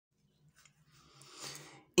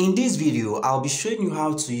In this video, I'll be showing you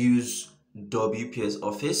how to use WPS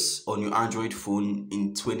Office on your Android phone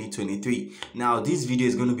in 2023. Now, this video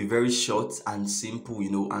is going to be very short and simple,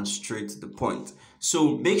 and straight to the point.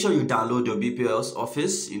 So make sure you download WPS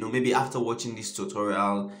Office, maybe after watching this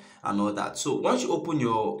tutorial and all that. So once you open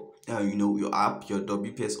your, your app, your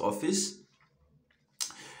WPS Office,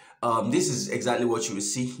 this is exactly what you will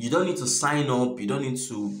see. You don't need to sign up, you don't need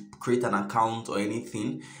to create an account or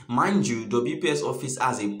anything. Mind you, WPS Office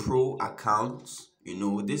has a pro account.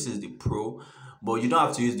 This is the pro, but you don't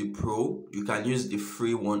have to use the pro. You can use the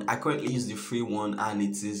free one. I currently use the free one, and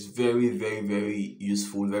it is very, very, very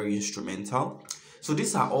useful, very instrumental. So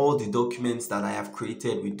these are all the documents that I have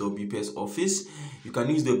created with WPS Office. You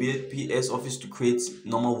can use WPS Office to create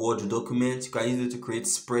normal Word documents. You can use it to create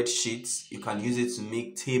spreadsheets. You can use it to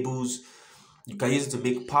make tables. You can use it to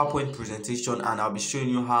make PowerPoint presentation, and I'll be showing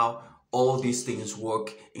you how all these things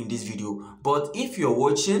work in this video. But if you're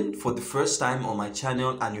watching for the first time on my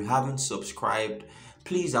channel and you haven't subscribed,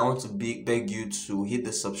 please, I want to beg you to hit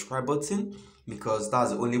the subscribe button, because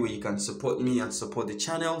that's the only way you can support me and support the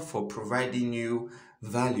channel for providing you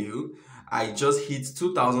value. I just hit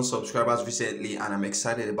 2,000 subscribers recently and I'm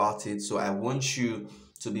excited about it, so I want you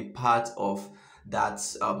to be part of that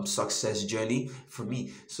success journey for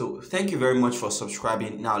me. So thank you very much for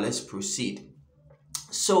subscribing. Now let's proceed.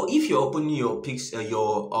 So if you're opening your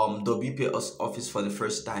WPS Office for the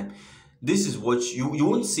first time, this is what you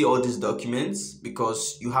won't see all these documents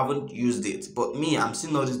because you haven't used it. But me, I'm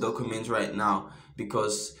seeing all these documents right now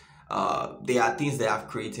because they are things that I've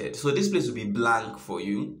created. So this place will be blank for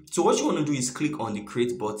you. So what you want to do is click on the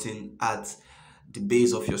create button at the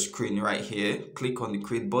base of your screen right here. Click on the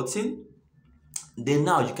create button. Then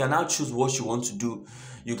now you can now choose what you want to do.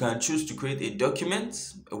 You can choose to create a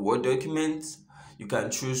document, a Word document. You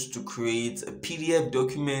can choose to create a PDF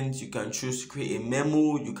document. You can choose to create a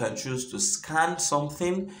memo. You can choose to scan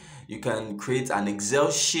something. You can create an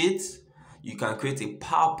Excel sheet. You can create a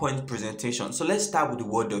PowerPoint presentation. So let's start with the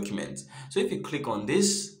Word document. So if you click on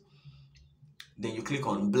this, then you click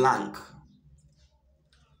on blank.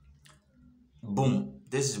 Boom.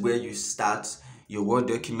 This is where you start your Word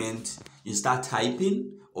document. You start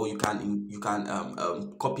typing, or you can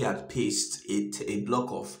copy and paste a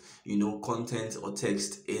block of content or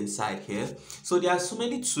text inside here. So there are so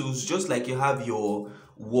many tools, just like you have your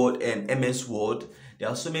Word and MS Word. There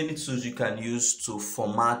are so many tools you can use to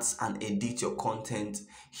format and edit your content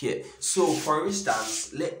here. So for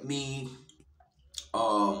instance, let me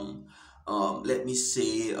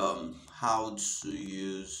say how to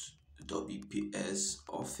use WPS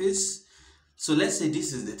Office. So let's say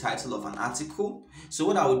this is the title of an article. So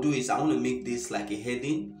what I will do is I want to make this like a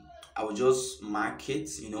heading. I will just mark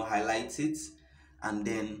it, highlight it, and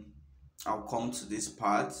then I'll come to this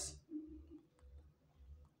part,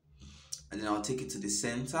 and then I'll take it to the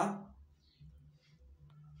center.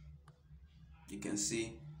 You can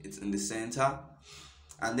see it's in the center,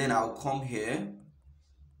 and then I'll come here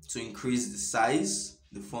to increase the size,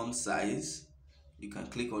 the font size. You can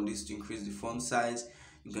click on this to increase the font size.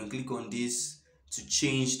 You can click on this to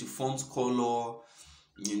change the font color,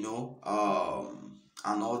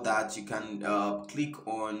 and all that. You can click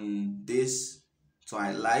on this to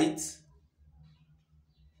highlight,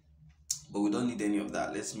 but we don't need any of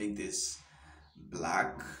that. Let's make this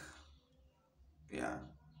black. Yeah.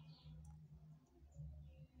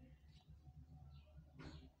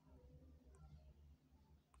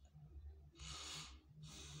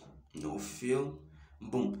 No fill.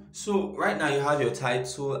 Boom. So right now you have your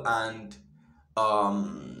title, and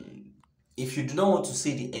if you do not want to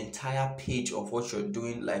see the entire page of what you're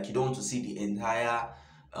doing, like you don't want to see the entire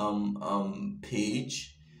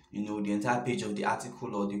page, the entire page of the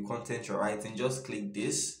article or the content you're writing, just click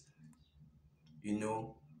this, and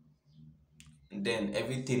then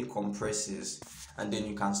everything compresses, and then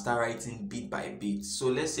you can start writing bit by bit. So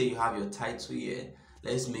let's say you have your title here.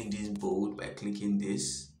 Let's make this bold by clicking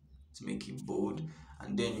this to make it bold,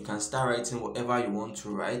 and then you can start writing whatever you want to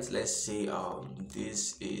write. Let's say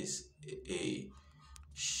this is a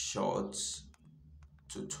short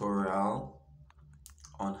tutorial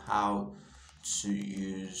on how to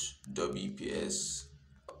use WPS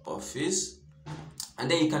Office, and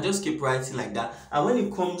then you can just keep writing like that. And when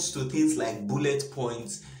it comes to things like bullet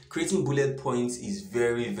points, creating bullet points is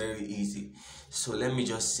very, very easy. So let me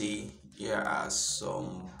just say here are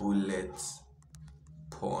some bullet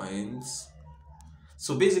points.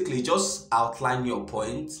 So basically just outline your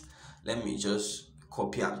point. Let me just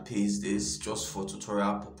copy and paste this just for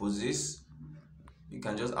tutorial purposes. You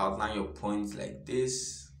can just outline your points like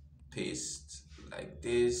this, paste like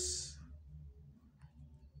this,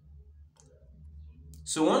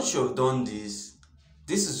 So once you've done this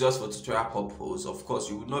is just for tutorial purpose. Of course,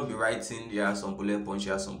 you would not be writing here are some bullet points,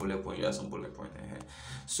 here are some bullet points, here are some bullet points.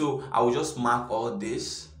 So I will just mark all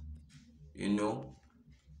this, you know,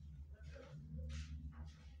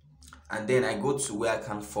 and then I go to where I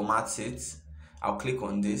can format it. I'll click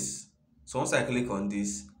on this. So once I click on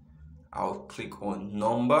this, I'll click on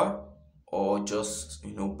number or just,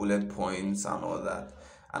 you know, bullet points and all that,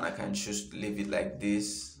 and I can just leave it like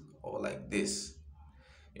this or like this.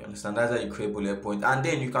 You understand? That's how you create bullet point. And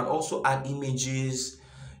then you can also add images,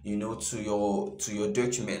 you know, to your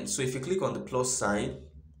document. So if you click on the plus sign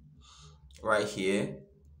right here,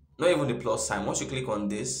 not even the plus sign, once you click on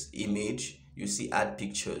this image, you see add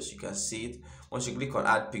pictures. You can see it. Once you click on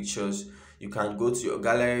add pictures, you can go to your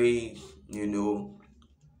gallery, you know,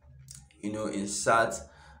 insert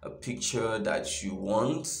a picture that you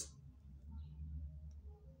want,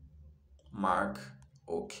 mark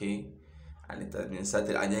okay, and it has been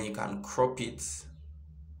inserted, and then you can crop it,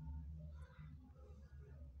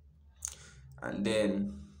 and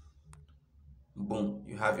then boom,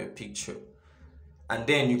 you have your picture. And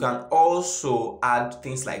then you can also add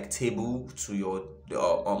things like table to your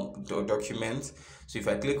the document. So if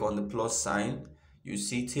I click on the plus sign, you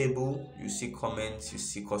see table, you see comments, you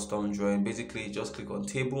see custom drawing. Basically just click on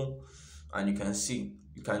table and you can see,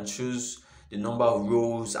 you can choose the number of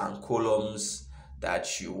rows and columns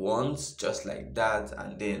that you want, just like that,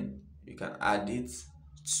 and then you can add it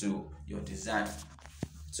to your design,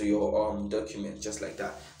 to your document, just like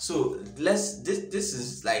that. So this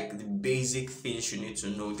is like the basic things you need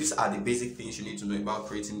to know. These are the basic things you need to know about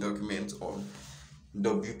creating documents on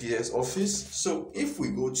WPS Office. So if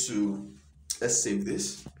we go to, let's save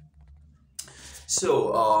this.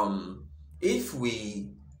 So if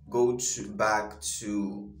we go back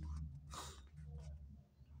to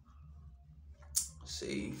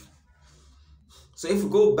save, so if we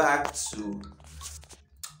go back to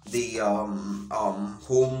the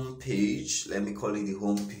home page, let me call it the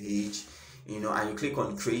home page, you know, and you click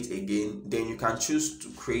on create again, then you can choose to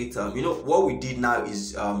create you know, what we did now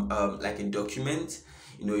is like a document,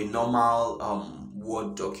 you know, a normal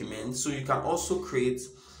Word document. So you can also create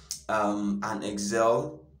an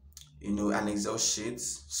Excel, you know, an Excel sheet,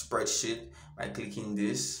 spreadsheet, by clicking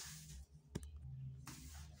this.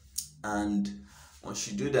 And once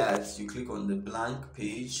you do that, you click on the blank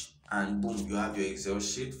page and boom, you have your Excel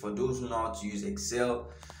sheet. For those who know how to use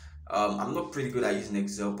Excel, I'm not pretty good at using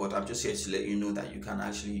Excel, but I'm just here to let you know that you can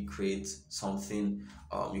actually create something.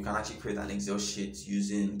 You can actually create an Excel sheet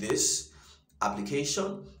using this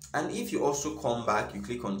application. And if you also come back, you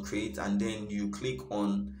click on create and then you click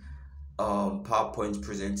on PowerPoint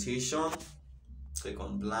presentation, click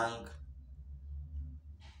on blank.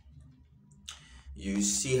 You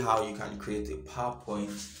see how you can create a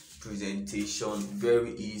PowerPoint presentation,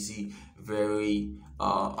 very easy, very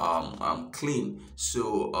clean.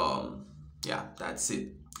 So yeah, that's it.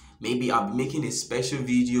 Maybe I'll be making a special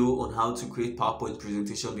video on how to create PowerPoint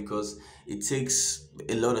presentation because it takes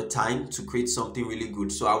a lot of time to create something really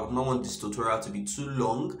good. So I would not want this tutorial to be too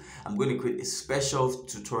long. I'm going to create a special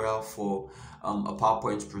tutorial for a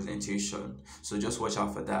PowerPoint presentation. So just watch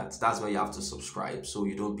out for that. That's why you have to subscribe so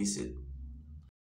you don't miss it.